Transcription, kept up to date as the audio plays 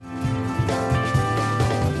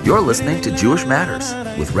You're listening to Jewish Matters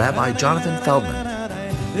with Rabbi Jonathan Feldman.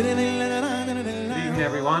 Good evening,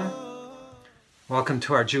 everyone. Welcome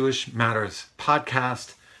to our Jewish Matters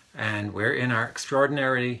podcast, and we're in our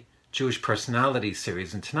Extraordinary Jewish Personality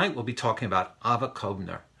series, and tonight we'll be talking about Abba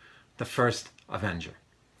Kovner, the first Avenger.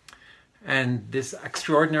 And this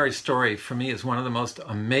extraordinary story for me is one of the most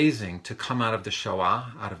amazing to come out of the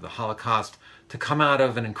Shoah, out of the Holocaust, to come out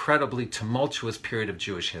of an incredibly tumultuous period of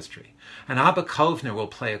Jewish history. And Abba Kovner will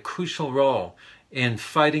play a crucial role in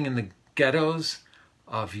fighting in the ghettos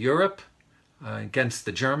of Europe against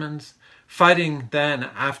the Germans, fighting then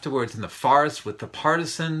afterwards in the forest with the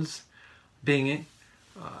partisans, being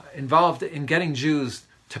involved in getting Jews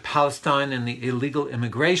to Palestine in the illegal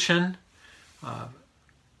immigration,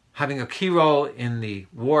 having a key role in the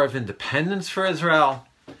War of Independence for Israel,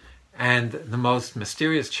 and the most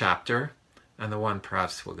mysterious chapter, and the one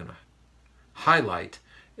perhaps we're going to highlight,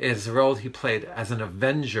 is the role he played as an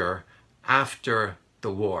avenger after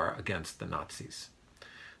the war against the Nazis.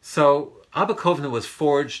 So Abba Kovner was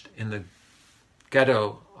forged in the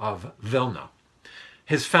ghetto of Vilna.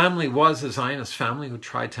 His family was a Zionist family who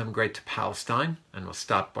tried to emigrate to Palestine and was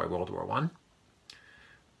stopped by World War I.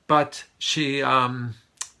 But he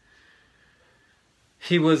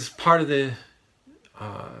was part of the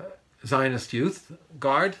Zionist Youth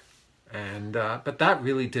Guard, but that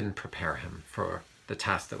really didn't prepare him for the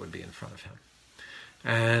task that would be in front of him.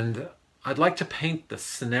 And I'd like to paint the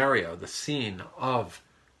scenario, the scene of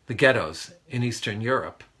the ghettos in Eastern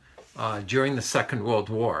Europe during the Second World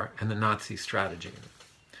War and the Nazi strategy,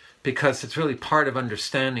 because it's really part of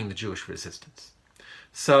understanding the Jewish resistance.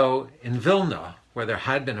 So in Vilna, where there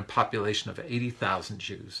had been a population of 80,000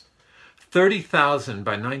 Jews, 30,000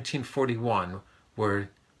 by 1941 were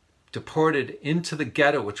deported into the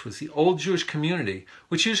ghetto, which was the old Jewish community,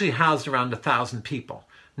 which usually housed around 1,000 people.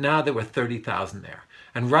 Now there were 30,000 there.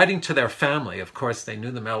 And writing to their family, of course, they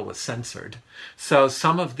knew the mail was censored. So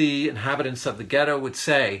some of the inhabitants of the ghetto would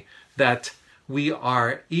say that we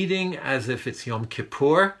are eating as if it's Yom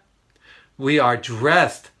Kippur, we are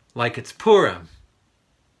dressed like it's Purim,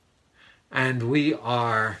 and we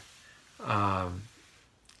are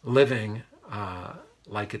living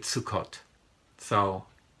like it's Sukkot. So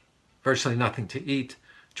virtually nothing to eat,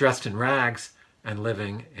 dressed in rags, and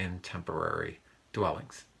living in temporary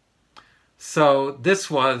dwellings. So this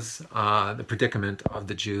was the predicament of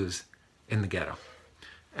the Jews in the ghetto.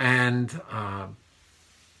 And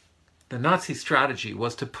the Nazi strategy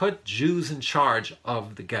was to put Jews in charge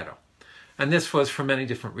of the ghetto. And this was for many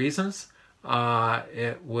different reasons.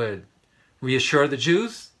 It would reassure the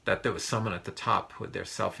Jews that there was someone at the top with their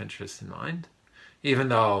self-interest in mind, even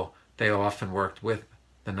though they often worked with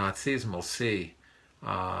the Nazis, and we'll see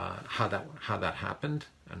how that happened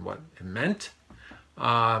and what it meant.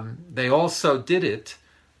 They also did it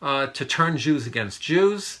to turn Jews against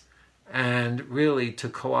Jews and really to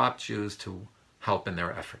co-opt Jews to help in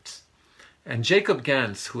their efforts. And Jacob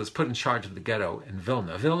Gentz, who was put in charge of the ghetto in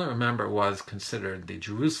Vilna, remember, was considered the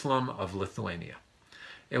Jerusalem of Lithuania.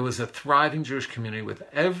 It was a thriving Jewish community with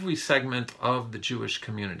every segment of the Jewish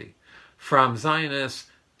community, from Zionists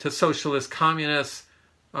to socialists, communists,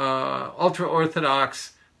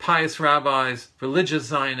 ultra-Orthodox, pious rabbis, religious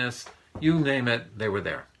Zionists, you name it, they were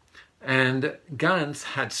there. And Gantz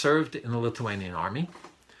had served in the Lithuanian army.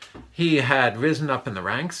 He had risen up in the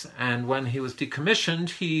ranks, and when he was decommissioned,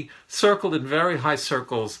 he circled in very high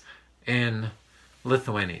circles in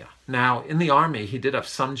Lithuania. Now, in the army, he did have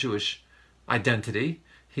some Jewish identity.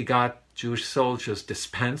 He got Jewish soldiers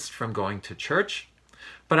dispensed from going to church.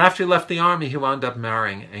 But after he left the army, he wound up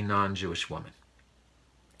marrying a non-Jewish woman.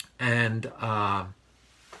 And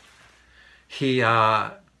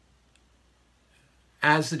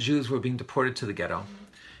as the Jews were being deported to the ghetto,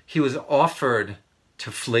 he was offered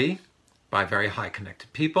to flee by very high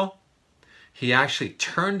connected people. He actually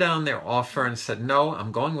turned down their offer and said, no,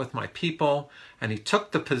 I'm going with my people. And he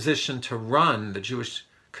took the position to run the Jewish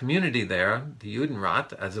community there, the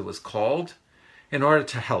Judenrat, as it was called, in order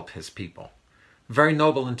to help his people. Very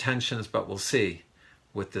noble intentions, but we'll see,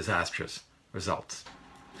 with disastrous results.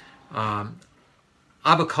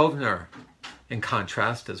 Abba Kovner, in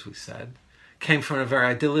contrast, as we said, came from a very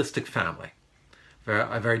idealistic family,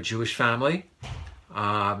 a very Jewish family,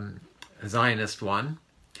 a Zionist one.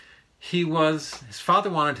 His father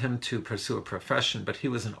wanted him to pursue a profession, but he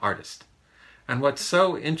was an artist. And what's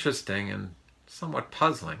so interesting and somewhat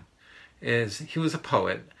puzzling is he was a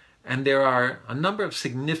poet, and there are a number of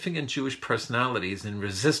significant Jewish personalities in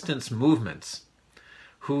resistance movements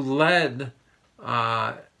who led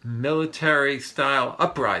military-style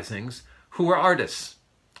uprisings who were artists.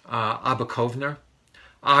 Abba Kovner,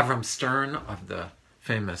 Avram Stern of the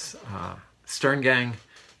famous Stern Gang,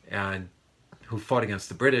 who fought against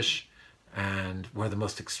the British and were the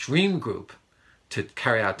most extreme group to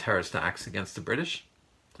carry out terrorist acts against the British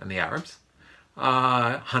and the Arabs.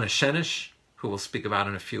 Hannah Shenish, who we'll speak about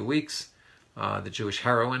in a few weeks, the Jewish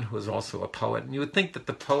heroine, who was also a poet. And you would think that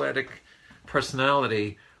the poetic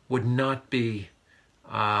personality would not be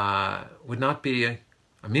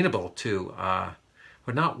amenable to,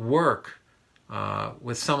 would not work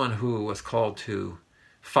with someone who was called to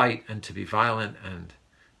fight and to be violent and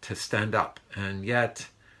to stand up. And yet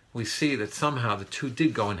we see that somehow the two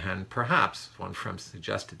did go in hand. Perhaps, one friend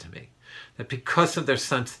suggested to me, that because of their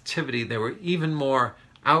sensitivity, they were even more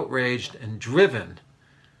outraged and driven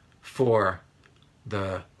for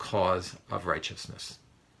the cause of righteousness.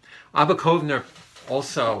 Abba Kovner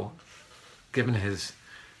also, given his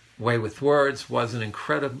way with words, was a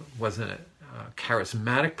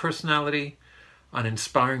charismatic personality, an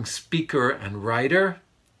inspiring speaker and writer,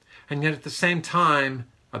 and yet at the same time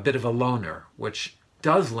a bit of a loner, which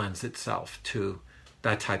does lend itself to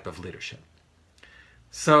that type of leadership.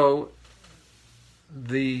 So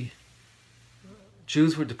the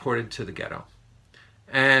Jews were deported to the ghetto,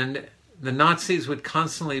 and the Nazis would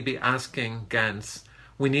constantly be asking Gentz,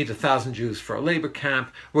 we need 1,000 Jews for a labor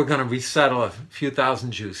camp, we're going to resettle a few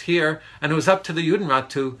thousand Jews here, and it was up to the Judenrat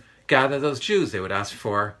to gather those Jews. They would ask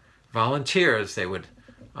for volunteers, they would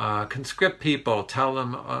conscript people, tell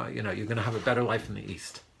them, you're going to have a better life in the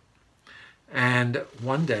East. And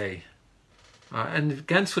one day, and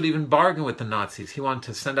Gentz would even bargain with the Nazis. He wanted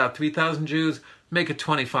to send out 3,000 Jews, make it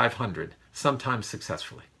 2,500, sometimes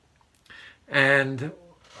successfully. And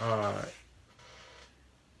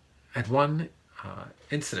at one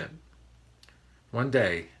incident, one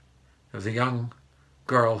day, there was a young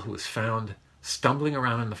girl who was found stumbling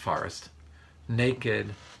around in the forest,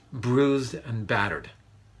 naked, bruised and battered,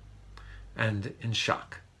 and in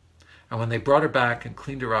shock. And when they brought her back and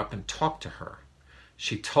cleaned her up and talked to her,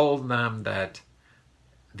 she told them that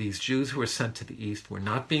these Jews who were sent to the East were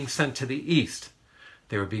not being sent to the East.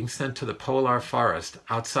 They were being sent to the polar forest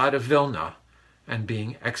outside of Vilna and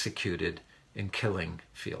being executed in killing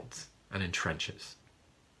fields and in trenches.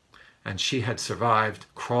 And she had survived,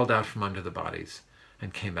 crawled out from under the bodies,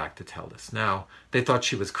 and came back to tell this. Now, they thought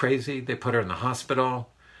she was crazy. They put her in the hospital.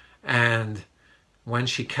 And when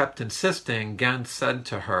she kept insisting, Gentz said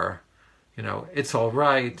to her, it's all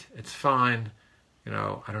right, it's fine.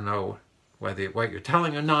 I don't know whether what you're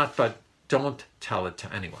telling or not, but don't tell it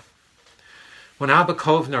to anyone. When Abba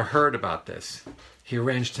Kovner heard about this, he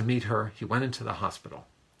arranged to meet her. He went into the hospital.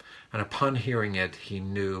 And upon hearing it, he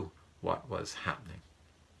knew what was happening.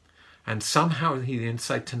 And somehow he had the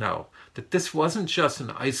insight to know that this wasn't just an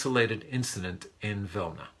isolated incident in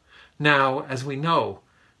Vilna. Now, as we know,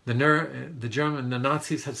 the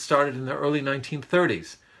Nazis had started in the early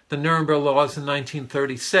 1930s. The Nuremberg Laws in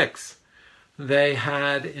 1936. They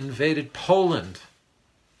had invaded Poland.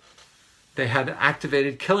 They had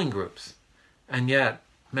activated killing groups. And yet,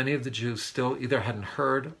 many of the Jews still either hadn't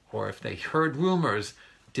heard, or if they heard rumors,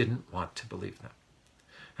 didn't want to believe them.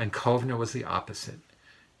 And Kovner was the opposite.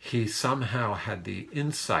 He somehow had the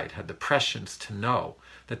insight, had the prescience to know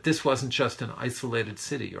that this wasn't just an isolated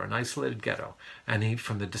city or an isolated ghetto. And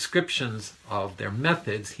from the descriptions of their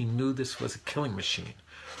methods, he knew this was a killing machine,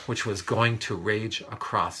 which was going to rage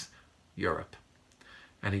across Europe.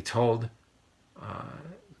 And he told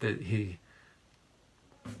that he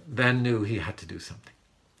then knew he had to do something.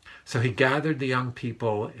 So he gathered the young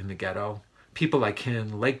people in the ghetto, people like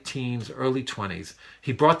him, late teens, early 20s.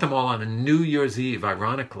 He brought them all on a New Year's Eve,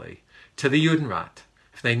 ironically, to the Judenrat.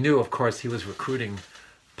 If they knew, of course, he was recruiting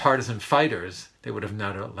partisan fighters, they would have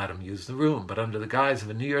never let him use the room. But under the guise of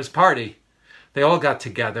a New Year's party, they all got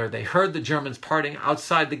together. They heard the Germans partying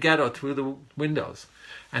outside the ghetto through the windows.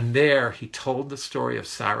 And there he told the story of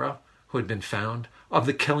Sarah, who had been found, of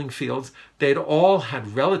the killing fields. They'd all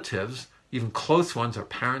had relatives, even close ones, or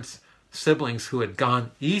parents, siblings, who had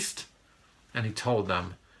gone east. And he told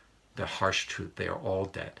them the harsh truth. They are all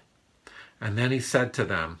dead. And then he said to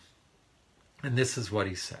them, and this is what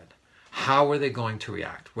he said, how were they going to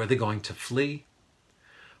react? Were they going to flee?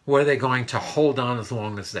 Were they going to hold on as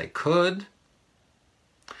long as they could?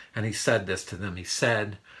 And he said this to them. He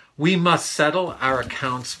said, we must settle our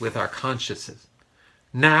accounts with our consciences,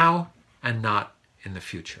 now and not in the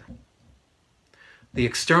future. The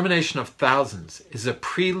extermination of thousands is a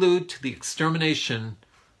prelude to the extermination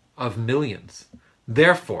of millions.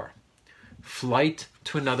 Therefore, flight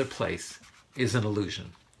to another place is an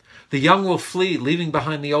illusion. The young will flee, leaving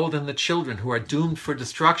behind the old and the children who are doomed for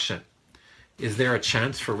destruction. Is there a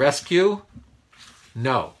chance for rescue?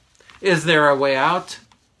 No. Is there a way out?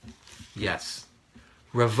 Yes.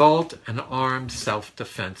 revolt and armed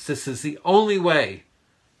self-defense. This is the only way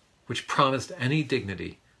which promised any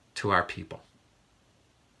dignity to our people.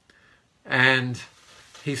 And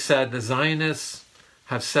he said, the Zionists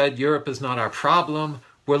have said Europe is not our problem.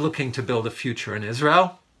 We're looking to build a future in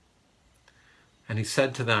Israel. And he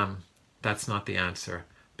said to them, that's not the answer,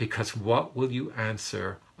 because what will you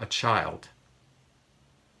answer a child?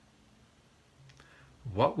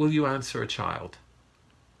 What will you answer a child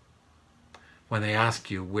when they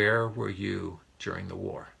ask you, where were you during the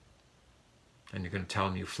war? And you're going to tell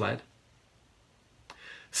them you fled?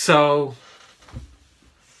 So,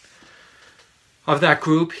 of that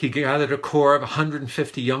group, he gathered a core of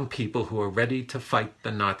 150 young people who were ready to fight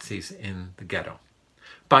the Nazis in the ghetto.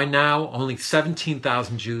 By now, only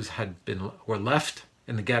 17,000 Jews were left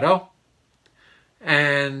in the ghetto,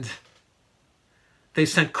 and they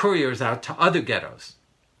sent couriers out to other ghettos,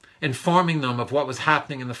 informing them of what was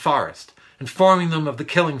happening in the forest, informing them of the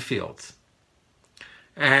killing fields.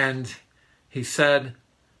 And he said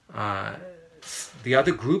the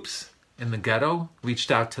other groups in the ghetto reached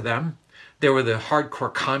out to them. There were the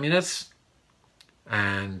hardcore communists,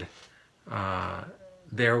 and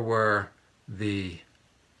there were the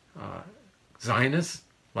Zionists,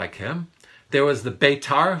 like him. There was the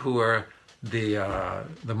Beitar, who were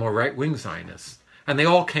the more right-wing Zionists. And they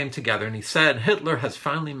all came together, and he said, Hitler has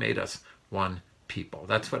finally made us one people.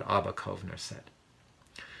 That's what Abba Kovner said.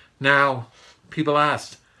 Now, people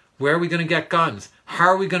asked, where are we going to get guns? How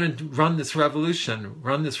are we going to run this revolution,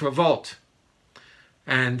 run this revolt?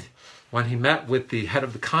 And when he met with the head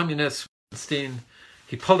of the communists, Weinstein,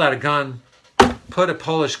 he pulled out a gun, put a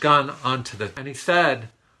Polish gun onto and he said,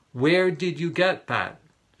 where did you get that?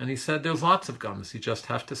 And he said, there's lots of guns. You just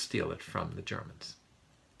have to steal it from the Germans.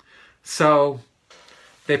 So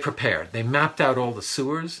they prepared. They mapped out all the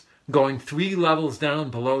sewers, going 3 levels down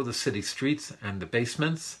below the city streets and the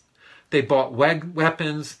basements. They bought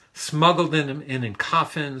weapons, smuggled them in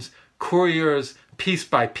coffins, couriers, piece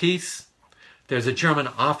by piece. There's a German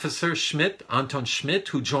officer, Anton Schmidt,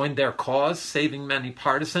 who joined their cause, saving many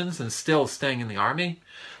partisans and still staying in the army.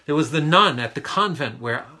 There was the nun at the convent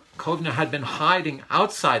where Kovner had been hiding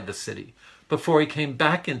outside the city before he came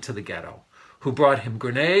back into the ghetto, who brought him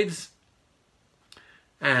grenades,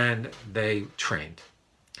 and they trained.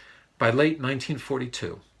 By late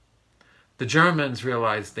 1942, the Germans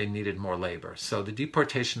realized they needed more labor, so the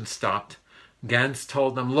deportation stopped. Gentz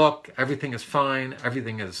told them, look, everything is fine,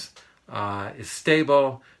 everything is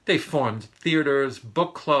stable. They formed theaters,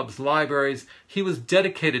 book clubs, libraries. He was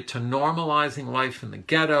dedicated to normalizing life in the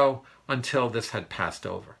ghetto until this had passed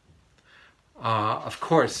over. Of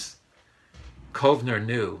course, Kovner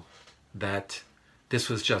knew that this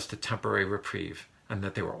was just a temporary reprieve and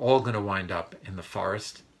that they were all going to wind up in the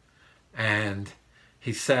forest. And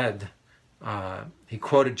he said, he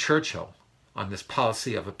quoted Churchill on this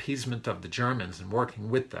policy of appeasement of the Germans and working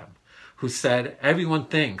with them, who said, everyone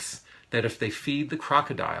thinks that if they feed the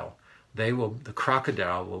crocodile, the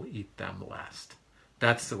crocodile will eat them last.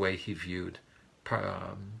 That's the way he viewed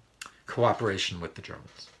cooperation with the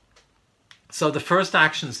Germans. So the first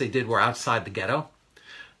actions they did were outside the ghetto.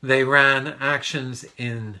 They ran actions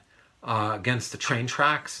against the train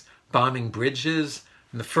tracks, bombing bridges.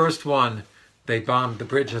 In the first one, they bombed the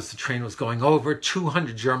bridge as the train was going over.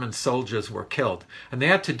 200 German soldiers were killed. And they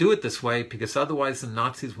had to do it this way because otherwise the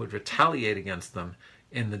Nazis would retaliate against them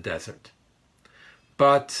in the desert.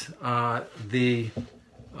 But the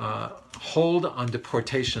hold on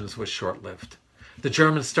deportations was short-lived. The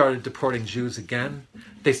Germans started deporting Jews again.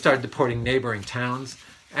 They started deporting neighboring towns.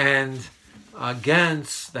 And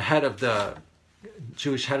Gentz, the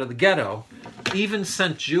Jewish head of the ghetto, even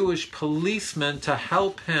sent Jewish policemen to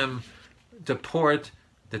help him deport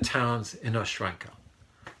the towns in Ostrenko.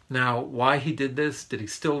 Now, why he did this? Did he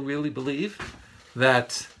still really believe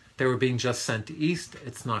that they were being just sent east?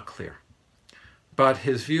 It's not clear. But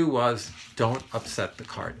his view was, don't upset the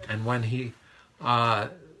cart. And when he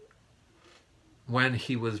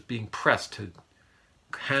was being pressed to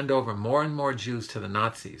hand over more and more Jews to the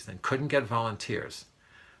Nazis and couldn't get volunteers,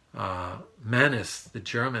 Mannis, the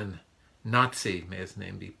German Nazi, may his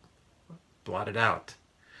name be blotted out,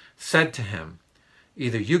 said to him,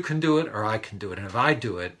 either you can do it or I can do it, and if I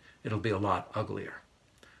do it, it'll be a lot uglier.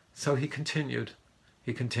 So he continued.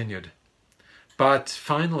 But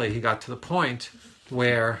finally he got to the point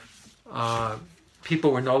where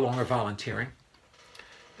people were no longer volunteering,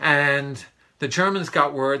 and the Germans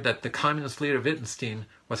got word that the communist leader Wittgenstein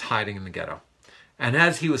was hiding in the ghetto. And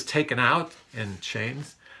as he was taken out in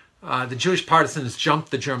chains, the Jewish partisans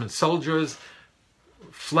jumped the German soldiers,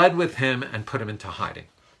 fled with him, and put him into hiding.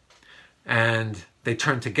 And They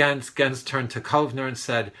turned to Gens. Gens turned to Kovner and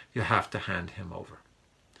said, you have to hand him over.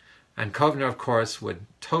 And Kovner, of course, would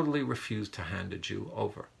totally refuse to hand a Jew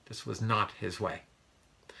over. This was not his way.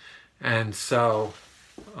 And so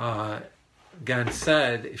Gens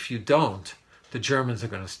said, if you don't, the Germans are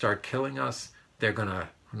going to start killing us. They're going to,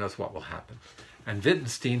 who knows what will happen. And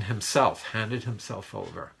Wittgenstein himself handed himself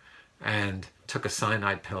over and took a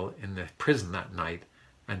cyanide pill in the prison that night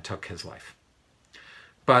and took his life.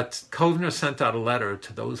 But Kovner sent out a letter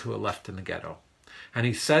to those who were left in the ghetto. And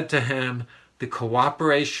he said to him, the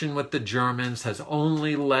cooperation with the Germans has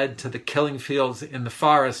only led to the killing fields in the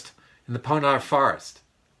forest, in the Ponar forest.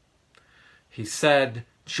 He said,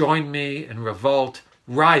 join me in revolt,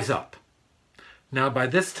 rise up. Now by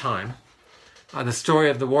this time, the story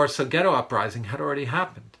of the Warsaw Ghetto Uprising had already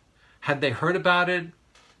happened. Had they heard about it?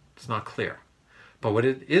 It's not clear. But what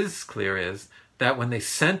it is clear is that when they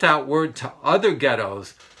sent out word to other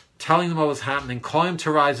ghettos, telling them what was happening, calling them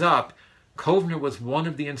to rise up, Kovner was one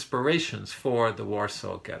of the inspirations for the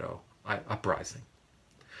Warsaw Ghetto Uprising.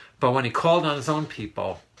 But when he called on his own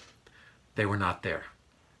people, they were not there.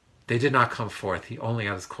 They did not come forth. He only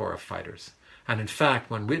had his core of fighters. And in fact,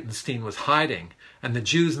 when Wittgenstein was hiding and the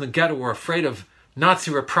Jews in the ghetto were afraid of Nazi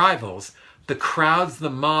reprisals, the crowds, the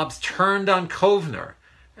mobs turned on Kovner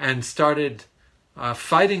and started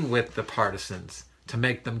fighting with the partisans to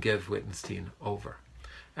make them give Wittgenstein over.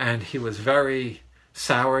 And he was very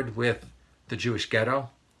soured with the Jewish ghetto,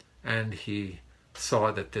 and he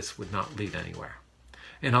saw that this would not lead anywhere.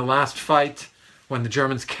 In a last fight, when the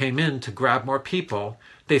Germans came in to grab more people,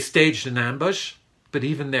 they staged an ambush, but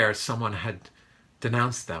even there someone had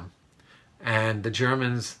denounced them. And the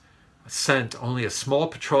Germans sent only a small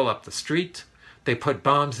patrol up the street. They put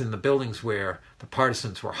bombs in the buildings where the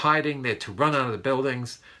partisans were hiding. They had to run out of the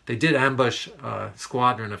buildings. They did ambush a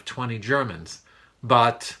squadron of 20 Germans,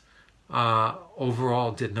 but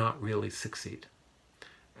overall did not really succeed.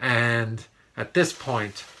 And at this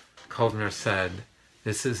point, Kovner said,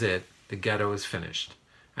 this is it. The ghetto is finished.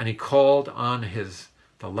 And he called on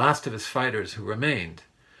the last of his fighters who remained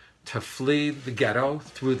to flee the ghetto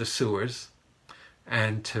through the sewers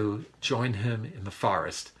and to join him in the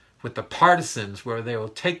forest with the partisans, where they will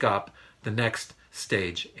take up the next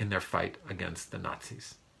stage in their fight against the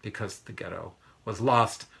Nazis. Because the ghetto was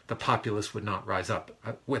lost, the populace would not rise up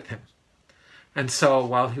with him. And so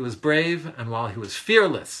while he was brave and while he was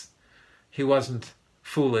fearless, he wasn't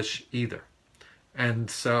foolish either. And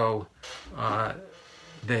so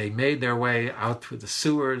they made their way out through the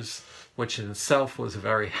sewers, which in itself was a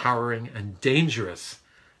very harrowing and dangerous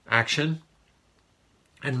action,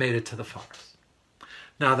 and made it to the forest.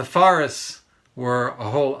 Now, the forests were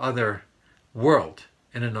a whole other world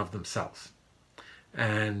in and of themselves.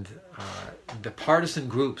 And the partisan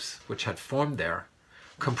groups which had formed there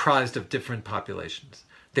comprised of different populations.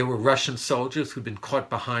 There were Russian soldiers who'd been caught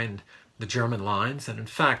behind the German lines, and in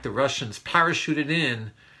fact, the Russians parachuted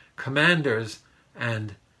in commanders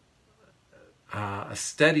and a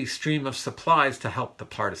steady stream of supplies to help the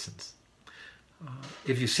partisans.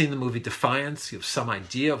 If you've seen the movie Defiance, you have some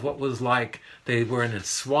idea of what it was like. They were in a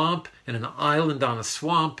swamp, in an island on a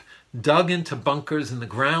swamp, dug into bunkers in the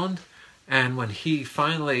ground, and when he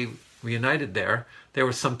finally reunited there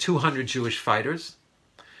were some 200 Jewish fighters.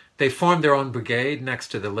 They formed their own brigade next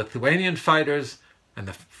to the Lithuanian fighters and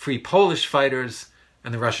the Free Polish fighters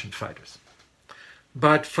and the Russian fighters.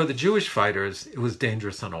 But for the Jewish fighters, it was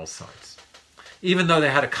dangerous on all sides. Even though they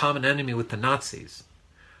had a common enemy with the Nazis,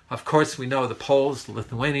 of course, we know the Poles, the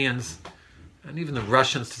Lithuanians, and even the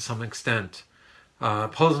Russians to some extent.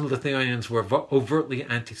 Poles and Lithuanians were overtly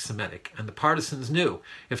anti-Semitic, and the partisans knew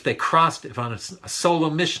if on a solo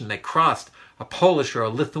mission they crossed a Polish or a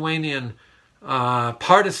Lithuanian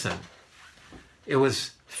partisan, it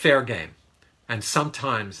was fair game. And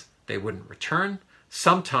sometimes they wouldn't return.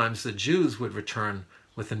 Sometimes the Jews would return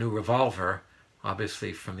with a new revolver,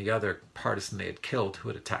 obviously from the other partisan they had killed who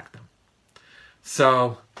had attacked them.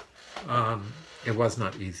 So it was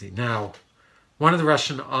not easy. Now, one of the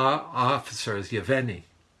Russian officers, Yevgeny,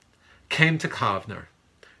 came to Kovner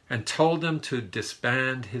and told him to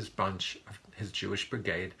disband his bunch, his Jewish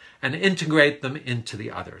brigade, and integrate them into the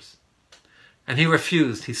others. And he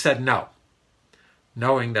refused. He said no,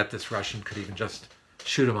 knowing that this Russian could even just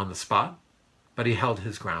shoot him on the spot. But he held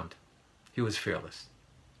his ground. He was fearless.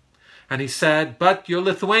 And he said, but you're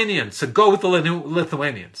Lithuanian, so go with the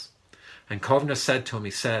Lithuanians. And Kovner said to him,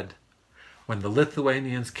 he said, when the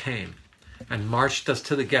Lithuanians came and marched us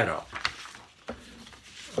to the ghetto,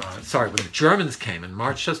 when the Germans came and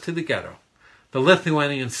marched us to the ghetto, the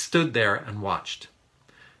Lithuanians stood there and watched.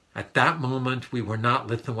 At that moment, we were not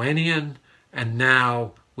Lithuanian, and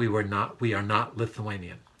now we are not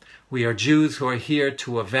Lithuanian. We are Jews who are here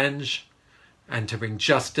to avenge and to bring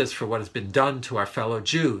justice for what has been done to our fellow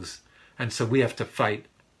Jews. And so we have to fight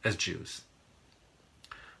as Jews.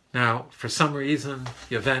 Now, for some reason,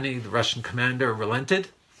 Yevgeny, the Russian commander, relented.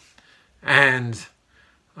 And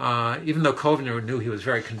even though Kovner knew he was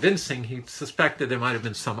very convincing, he suspected there might have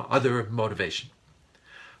been some other motivation.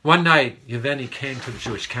 One night, Yevgeny came to the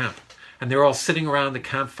Jewish camp, and they were all sitting around the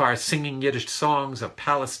campfire singing Yiddish songs of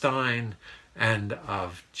Palestine and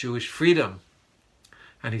of Jewish freedom.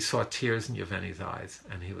 And he saw tears in Yevgeny's eyes,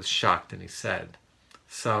 and he was shocked, and he said,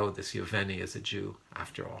 "So this Yevgeny is a Jew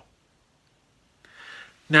after all."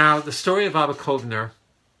 Now, the story of Abba Kovner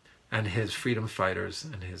and his freedom fighters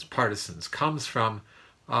and his partisans comes from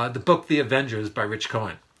the book The Avengers by Rich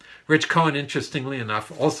Cohen. Rich Cohen, interestingly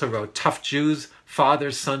enough, also wrote Tough Jews,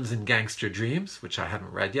 Fathers, Sons, and Gangster Dreams, which I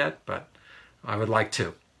haven't read yet, but I would like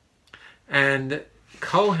to. And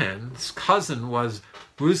Cohen's cousin was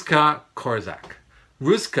Ruska Korzak.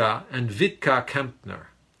 Ruska and Vitka Kempner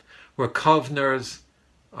were Kovner's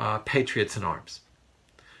patriots in arms.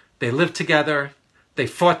 They lived together, they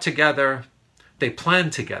fought together, they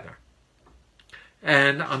planned together.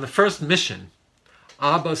 And on the first mission,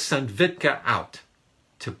 Abba sent Vitka out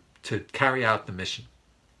to carry out the mission.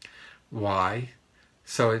 Why?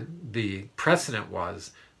 So the precedent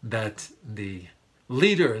was that the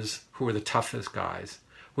leaders, who were the toughest guys,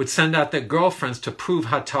 would send out their girlfriends to prove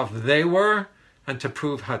how tough they were and to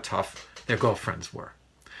prove how tough their girlfriends were.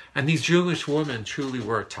 And these Jewish women truly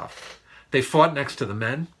were tough. They fought next to the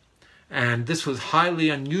men, and this was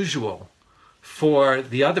highly unusual for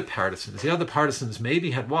the other partisans. The other partisans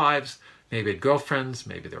maybe had wives, maybe had girlfriends,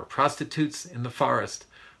 maybe there were prostitutes in the forest,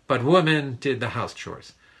 but women did the house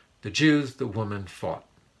chores. The Jews, the women fought,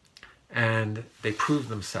 and they proved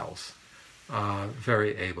themselves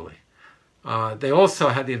very ably. They also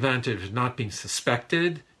had the advantage of not being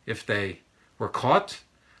suspected if they were caught,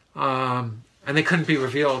 and they couldn't be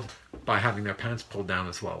revealed by having their pants pulled down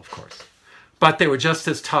as well, of course. But they were just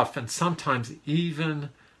as tough, and sometimes even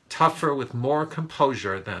tougher with more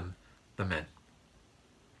composure than the men.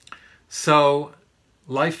 So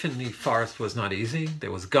life in the forest was not easy.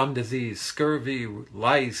 There was gum disease, scurvy,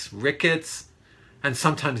 lice, rickets, and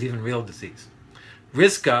sometimes even real disease.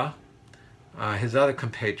 Rizka, his other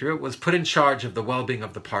compatriot, was put in charge of the well-being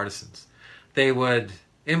of the partisans. They would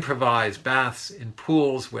improvise baths in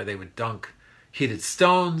pools where they would dunk heated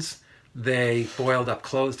stones. They boiled up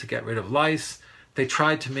clothes to get rid of lice. They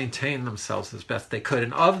tried to maintain themselves as best they could.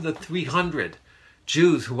 And of the 300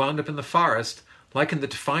 Jews who wound up in the forest, like in the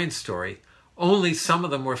Defiance story, only some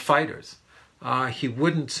of them were fighters. He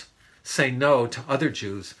wouldn't say no to other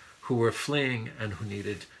Jews who were fleeing and who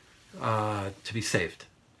needed to be saved.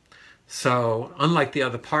 So, unlike the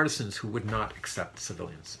other partisans who would not accept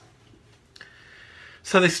civilians.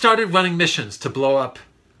 So they started running missions to blow up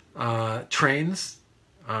trains.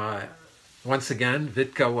 Once again,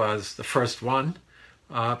 Vitka was the first one,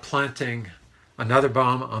 planting another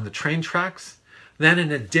bomb on the train tracks. Then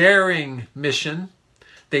in a daring mission,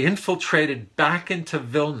 they infiltrated back into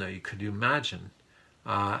Vilna, you could imagine,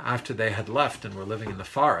 after they had left and were living in the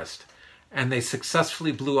forest. And they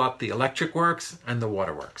successfully blew up the electric works and the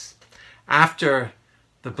waterworks. After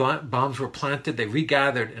the bombs were planted, they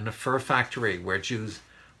regathered in a fur factory where Jews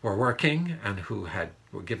were working and who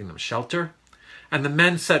were giving them shelter. And the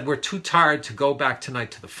men said, "We're too tired to go back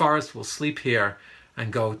tonight to the forest. We'll sleep here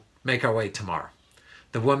and go make our way tomorrow."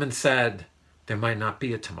 The women said, "There might not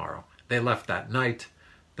be a tomorrow." They left that night.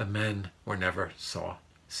 The men were never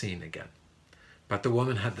seen again. But the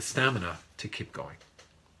woman had the stamina to keep going.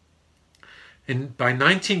 By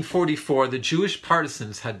 1944, the Jewish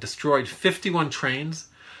partisans had destroyed 51 trains,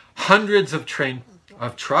 hundreds of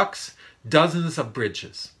trucks, dozens of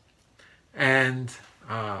bridges. And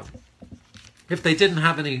if they didn't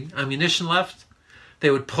have any ammunition left, they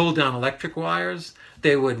would pull down electric wires.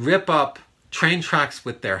 They would rip up train tracks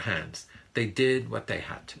with their hands. They did what they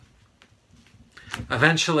had to.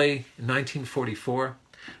 Eventually, in 1944,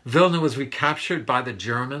 Vilna was recaptured by the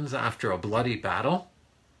Germans after a bloody battle,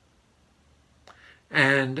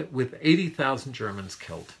 and with 80,000 Germans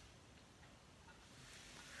killed.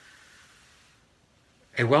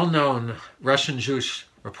 A well-known Russian Jewish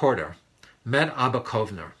reporter met Abba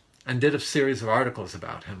Kovner and did a series of articles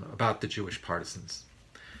about him, about the Jewish partisans.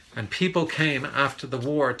 And people came after the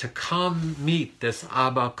war to come meet this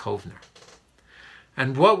Abba Kovner.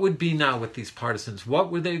 And what would be now with these partisans? What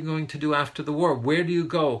were they going to do after the war? Where do you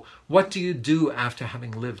go? What do you do after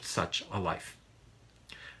having lived such a life?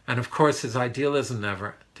 And of course, his idealism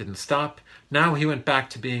never didn't stop. Now he went back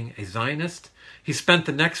to being a Zionist. He spent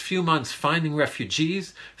the next few months finding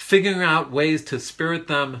refugees, figuring out ways to spirit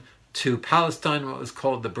them to Palestine, what was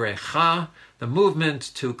called the Brecha, the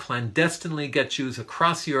movement to clandestinely get Jews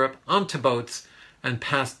across Europe onto boats and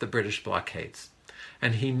past the British blockades.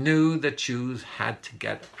 And he knew that Jews had to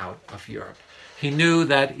get out of Europe. He knew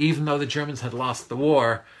that even though the Germans had lost the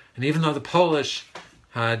war, and even though the Polish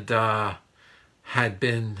had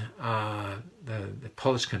been, the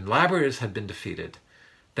Polish collaborators had been defeated,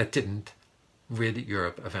 that didn't rid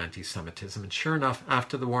Europe of anti-Semitism. And sure enough,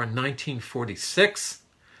 after the war in 1946,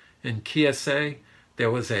 in Kielce,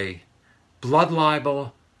 there was a blood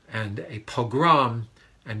libel and a pogrom,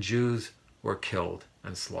 and Jews were killed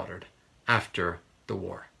and slaughtered after the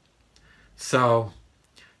war. So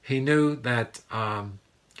he knew that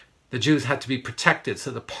the Jews had to be protected,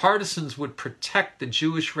 so the partisans would protect the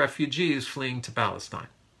Jewish refugees fleeing to Palestine.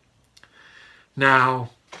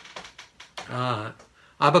 Now,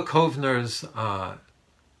 Abba Kovner's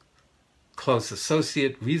close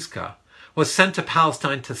associate, Rizka, was sent to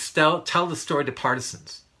Palestine to tell the story to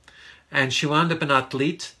partisans. And she wound up in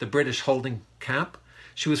Atlit, the British holding camp.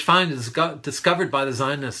 She was finally discovered by the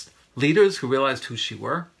Zionist leaders who realized who she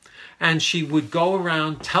were. And she would go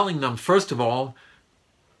around telling them, first of all,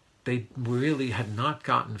 they really had not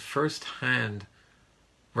gotten first-hand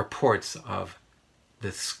reports of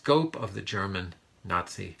the scope of the German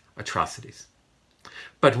Nazi atrocities.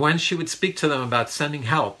 But when she would speak to them about sending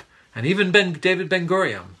help, and even David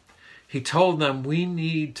Ben-Gurion, he told them,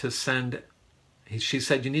 she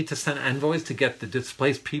said, you need to send envoys to get the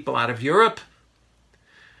displaced people out of Europe.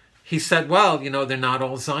 He said, well, they're not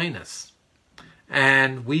all Zionists.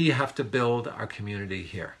 And we have to build our community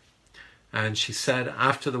here. And she said,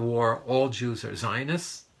 after the war, all Jews are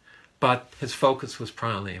Zionists, but his focus was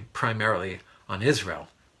primarily on Israel,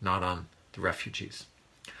 not on the refugees.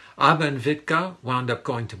 Abba and Vitka wound up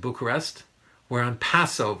going to Bucharest, where on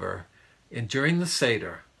Passover, during the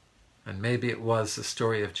Seder, and maybe it was the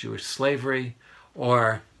story of Jewish slavery,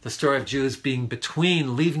 or the story of Jews being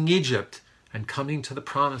between leaving Egypt and coming to the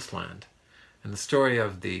Promised Land, and the story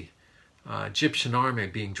of the Egyptian army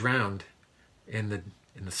being drowned in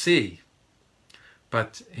the sea.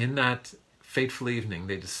 But in that fateful evening,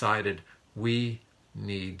 they decided, we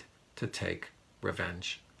need to take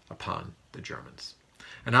revenge upon the Germans.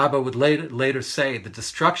 And Abba would later say, the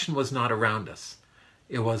destruction was not around us,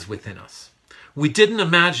 it was within us. We didn't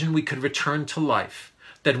imagine we could return to life,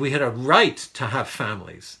 that we had a right to have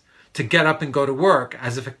families, to get up and go to work,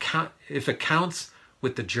 as if accounts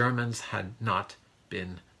with the Germans had not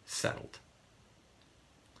been settled.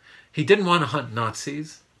 He didn't want to hunt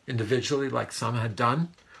Nazis individually like some had done,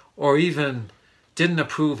 or even didn't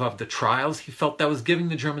approve of the trials. He felt that was giving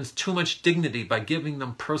the Germans too much dignity by giving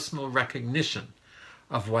them personal recognition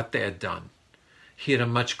of what they had done. He had a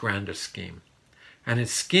much grander scheme. And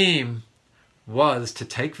his scheme was to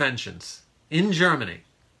take vengeance in Germany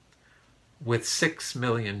with 6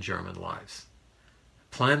 million German lives.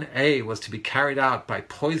 Plan A was to be carried out by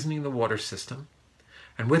poisoning the water system,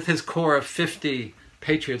 and with his core of 50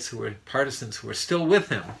 patriots who were partisans who were still with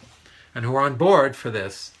him and who were on board for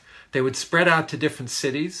this, they would spread out to different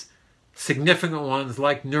cities, significant ones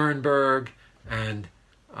like Nuremberg and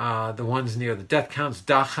the ones near the death counts,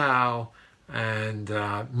 Dachau and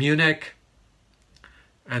Munich,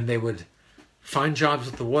 and they would find jobs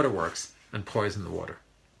with the waterworks and poison the water.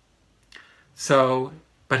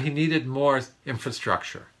 But he needed more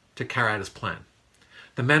infrastructure to carry out his plan.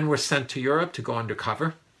 The men were sent to Europe to go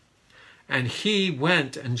undercover, and he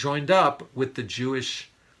went and joined up with the Jewish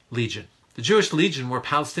Legion. The Jewish Legion were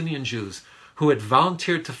Palestinian Jews who had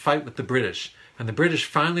volunteered to fight with the British, and the British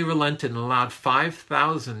finally relented and allowed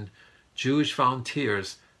 5,000 Jewish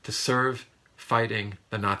volunteers to serve fighting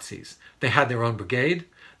the Nazis. They had their own brigade,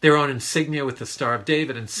 their own insignia with the Star of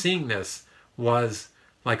David, and seeing this was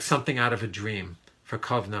like something out of a dream for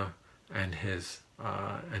Kovner and his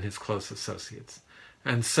close associates.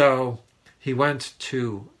 And so he went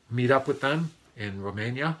to meet up with them in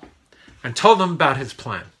Romania and told them about his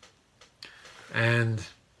plan. And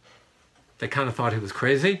they kind of thought he was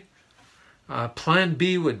crazy. Plan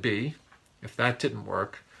B would be, if that didn't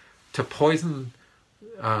work, to poison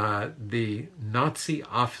the Nazi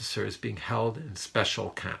officers being held in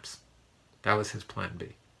special camps. That was his plan B.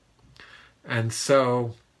 And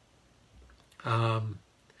so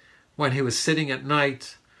when he was sitting at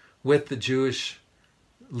night with the Jewish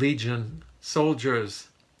Legion soldiers,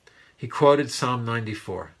 he quoted Psalm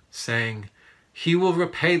 94, saying, "He will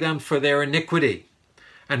repay them for their iniquity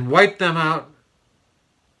and wipe them out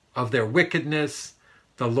of their wickedness.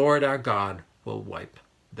 The Lord our God will wipe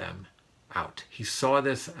them out." He saw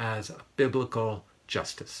this as a biblical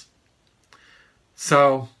justice.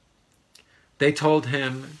 So they told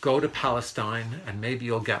him, go to Palestine and maybe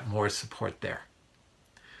you'll get more support there.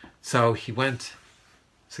 So he went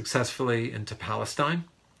successfully into Palestine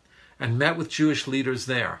and met with Jewish leaders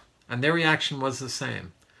there. And their reaction was the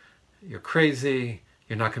same. You're crazy.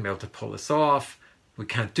 You're not going to be able to pull this off. We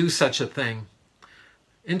can't do such a thing.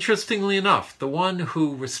 Interestingly enough, the one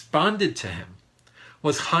who responded to him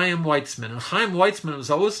was Chaim Weizmann. And Chaim Weizmann was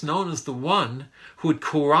always known as the one who had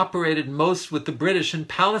cooperated most with the British in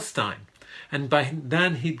Palestine. And by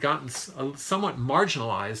then he'd gotten somewhat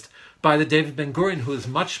marginalized by the David Ben-Gurion, who was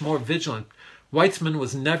much more vigilant. Weizmann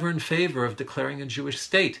was never in favor of declaring a Jewish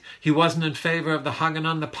state. He wasn't in favor of the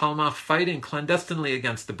Haganah and the Palmach fighting clandestinely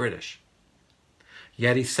against the British.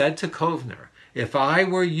 Yet he said to Kovner, if I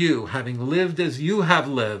were you, having lived as you have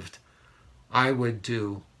lived, I would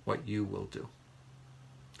do what you will do.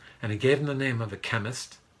 And he gave him the name of a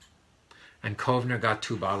chemist, and Kovner got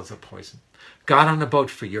 2 bottles of poison, got on a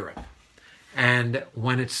boat for Europe. And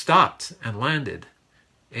when it stopped and landed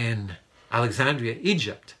in Alexandria,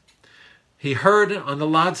 Egypt, he heard on the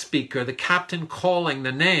loudspeaker the captain calling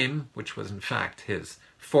the name, which was in fact his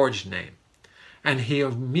forged name. And he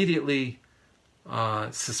immediately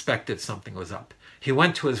suspected something was up. He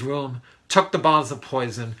went to his room, took the bottles of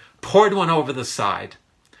poison, poured one over the side,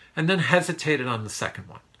 and then hesitated on the second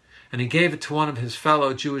one. And he gave it to one of his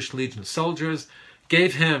fellow Jewish Legion soldiers,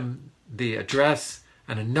 gave him the address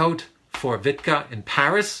and a note for Wittke in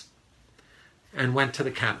Paris, and went to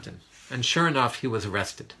the captain. And sure enough, he was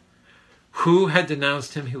arrested. Who had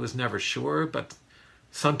denounced him, he was never sure, but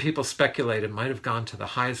some people speculate it might have gone to the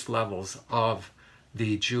highest levels of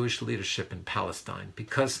the Jewish leadership in Palestine,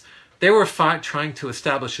 because they were trying to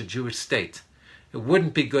establish a Jewish state. It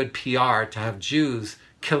wouldn't be good PR to have Jews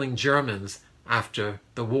killing Germans after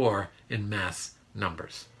the war in mass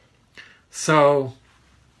numbers. So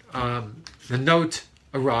the note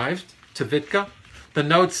arrived to Wittke. The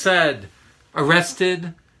note said,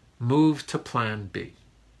 arrested, moved to Plan B.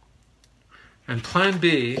 And Plan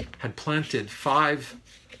B had planted 5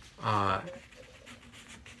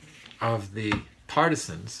 of the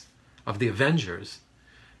partisans, of the Avengers,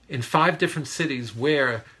 in 5 different cities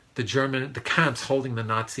where the camps holding the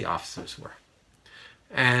Nazi officers were.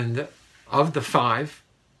 And of the 5,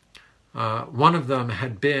 one of them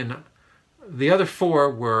had been, the other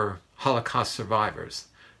 4 were Holocaust survivors.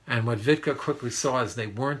 And what Wittke quickly saw is they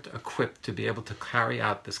weren't equipped to be able to carry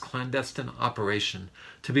out this clandestine operation,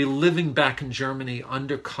 to be living back in Germany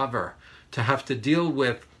undercover, to have to deal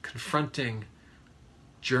with confronting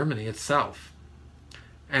Germany itself.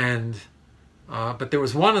 And but there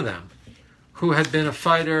was one of them who had been a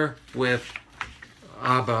fighter with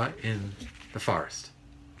Abba in the forest.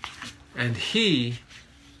 And he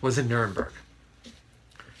was in Nuremberg.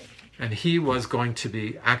 And he was going to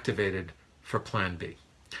be activated for Plan B.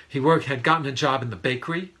 He had gotten a job in the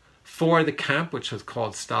bakery for the camp, which was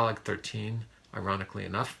called Stalag 13, ironically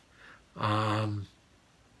enough.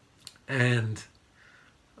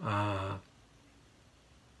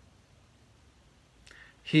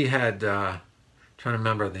 He had, trying to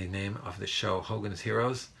remember the name of the show, Hogan's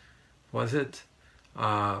Heroes, was it?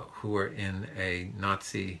 Who were in a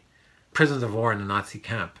Nazi, prisoners of war in a Nazi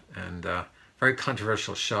camp. And very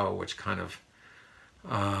controversial show, which kind of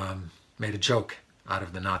made a joke out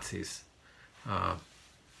of the Nazis. You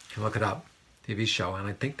can look it up, TV show, and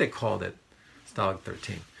I think they called it Stalag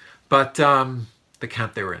 13. But the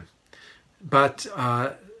camp they were in. But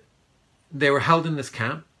they were held in this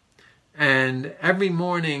camp, and every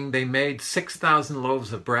morning they made 6,000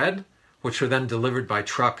 loaves of bread, which were then delivered by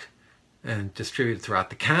truck and distributed throughout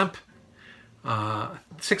the camp.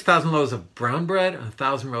 6,000 loaves of brown bread and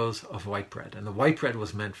 1,000 loaves of white bread. And the white bread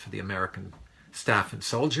was meant for the American staff and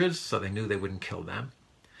soldiers, so they knew they wouldn't kill them.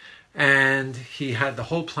 And he had the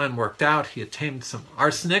whole plan worked out. He obtained some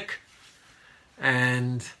arsenic,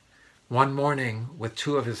 and one morning with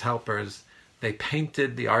 2 of his helpers, they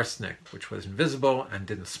painted the arsenic, which was invisible and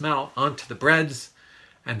didn't smell, onto the breads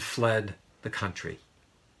and fled the country.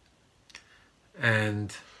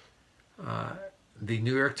 And the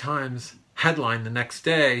New York Times headline the next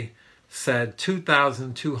day said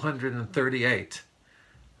 2,238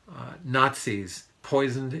 Nazis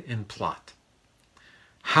poisoned in plot.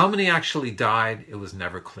 How many actually died, it was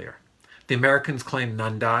never clear. The Americans claimed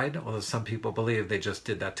none died, although some people believe they just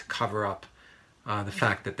did that to cover up the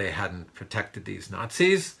fact that they hadn't protected these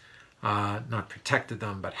Nazis, not protected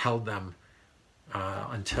them, but held them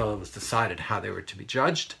until it was decided how they were to be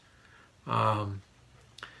judged. And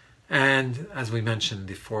as we mentioned,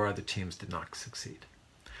 the 4 other teams did not succeed.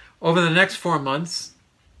 Over the next 4 months,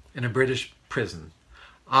 in a British prison,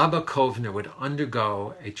 Abba Kovner would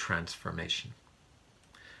undergo a transformation.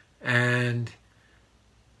 And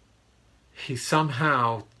he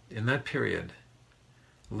somehow, in that period,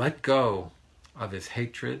 let go of his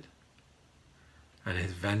hatred and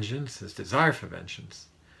his vengeance, his desire for vengeance,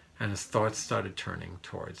 and his thoughts started turning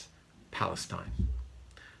towards Palestine.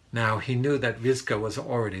 Now, he knew that Rizka was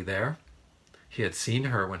already there. He had seen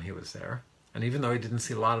her when he was there, and even though he didn't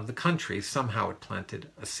see a lot of the country, somehow it planted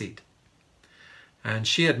a seed. And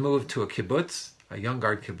she had moved to a kibbutz, a young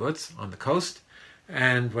guard kibbutz on the coast,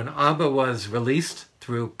 and when Abba was released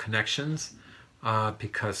through connections,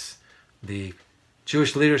 because the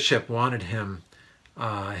Jewish leadership wanted him,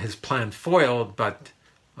 his plan foiled, but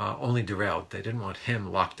only derailed. They didn't want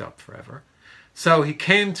him locked up forever. So he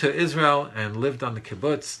came to Israel and lived on the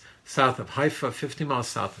kibbutz south of Haifa, 50 miles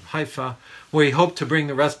south of Haifa, where he hoped to bring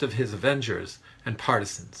the rest of his avengers and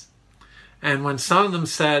partisans. And when some of them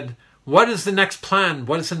said, what is the next plan?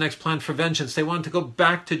 What is the next plan for vengeance? They wanted to go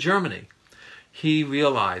back to Germany. He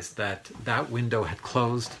realized that that window had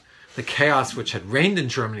closed. The chaos which had reigned in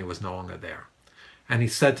Germany was no longer there. And he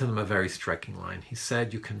said to them a very striking line. He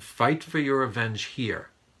said, you can fight for your revenge here.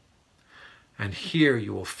 And here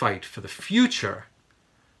you will fight for the future,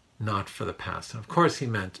 not for the past. And of course he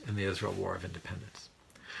meant in the Israel War of Independence.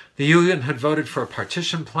 The Union had voted for a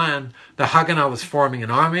partition plan. The Haganah was forming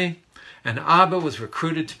an army. And Abba was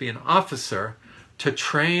recruited to be an officer to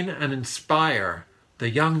train and inspire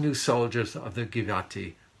the young new soldiers of the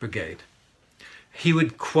Givati Brigade. He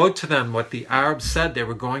would quote to them what the Arabs said they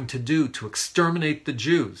were going to do to exterminate the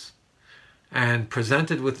Jews, and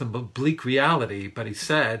presented with them a bleak reality, but he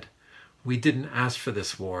said, we didn't ask for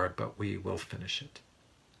this war, but we will finish it.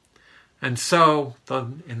 And so,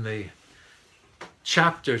 in the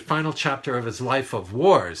final chapter of his life of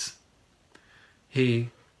wars, he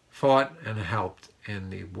fought and helped in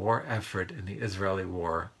the war effort in the Israeli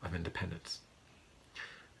War of Independence.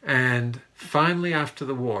 And finally, after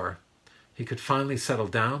the war, he could finally settle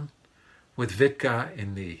down with Vitka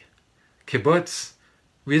in the kibbutz.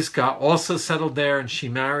 Rizka also settled there, and she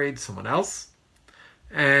married someone else.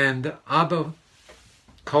 And Abba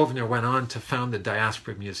Kovner went on to found the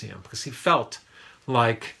Diaspora Museum because he felt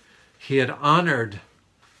like he had honored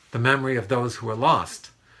the memory of those who were lost.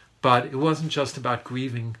 But it wasn't just about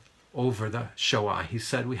grieving over the Shoah. He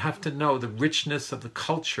said we have to know the richness of the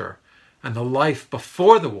culture and the life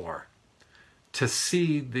before the war to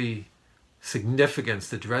see the significance,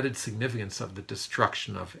 the dreaded significance of the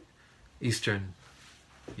destruction of Eastern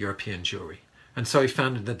European Jewry. And so he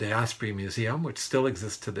founded the Diaspora Museum, which still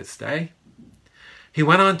exists to this day. He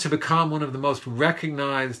went on to become one of the most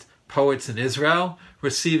recognized poets in Israel,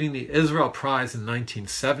 receiving the Israel Prize in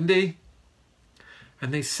 1970.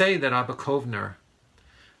 And they say that Abba Kovner,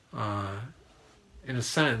 in a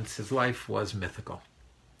sense, his life was mythical.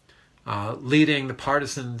 Leading the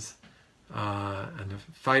partisans and the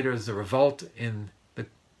fighters, the revolt in the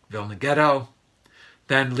Vilna Ghetto,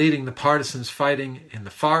 then leading the partisans fighting in the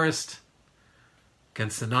forest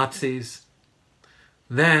against the Nazis,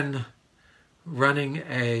 then running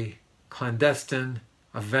a clandestine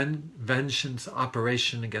vengeance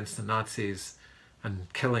operation against the Nazis and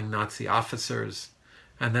killing Nazi officers,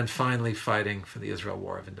 and then finally fighting for the Israel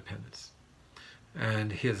War of Independence.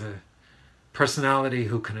 And he is a personality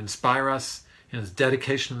who can inspire us in his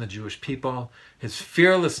dedication to the Jewish people, his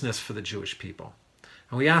fearlessness for the Jewish people.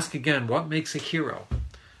 And we ask again, what makes a hero?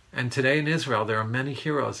 And today in Israel, there are many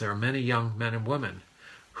heroes. There are many young men and women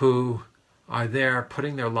who are there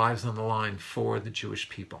putting their lives on the line for the Jewish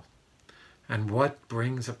people. And what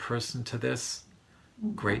brings a person to this?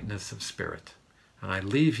 Greatness of spirit. And I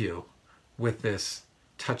leave you with this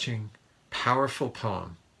touching, powerful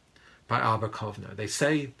poem by Abba Kovner. They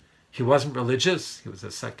say he wasn't religious, he was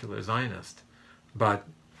a secular Zionist, but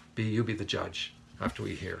you be the judge after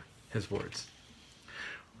we hear his words.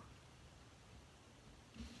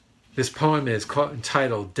 This poem is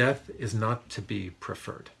entitled, Death is Not to be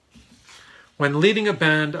Preferred. When leading a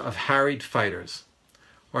band of harried fighters,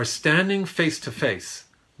 or standing face to face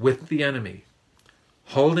with the enemy,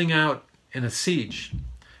 holding out in a siege,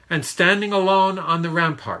 and standing alone on the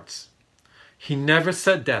ramparts, he never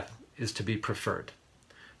said death is to be preferred,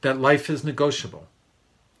 that life is negotiable.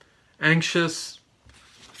 Anxious,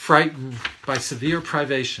 frightened by severe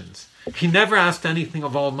privations, he never asked anything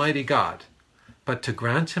of Almighty God, but to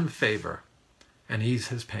grant him favor and ease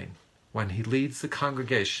his pain when he leads the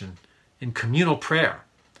congregation in communal prayer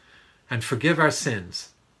and forgive our sins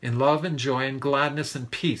in love and joy and gladness and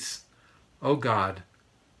peace, O God,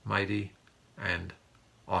 mighty and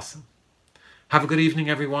awesome. Have a good evening,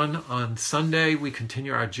 everyone. On Sunday, we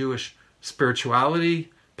continue our Jewish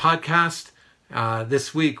spirituality podcast.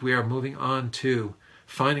 This week, we are moving on to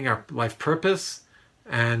finding our life purpose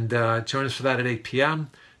And join us for that at 8 p.m.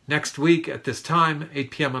 Next week at this time,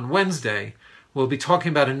 8 p.m. on Wednesday, we'll be talking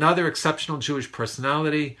about another exceptional Jewish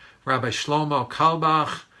personality, Rabbi Shlomo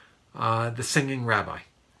Carlebach, the singing rabbi.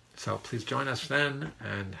 So please join us then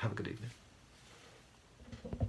and have a good evening.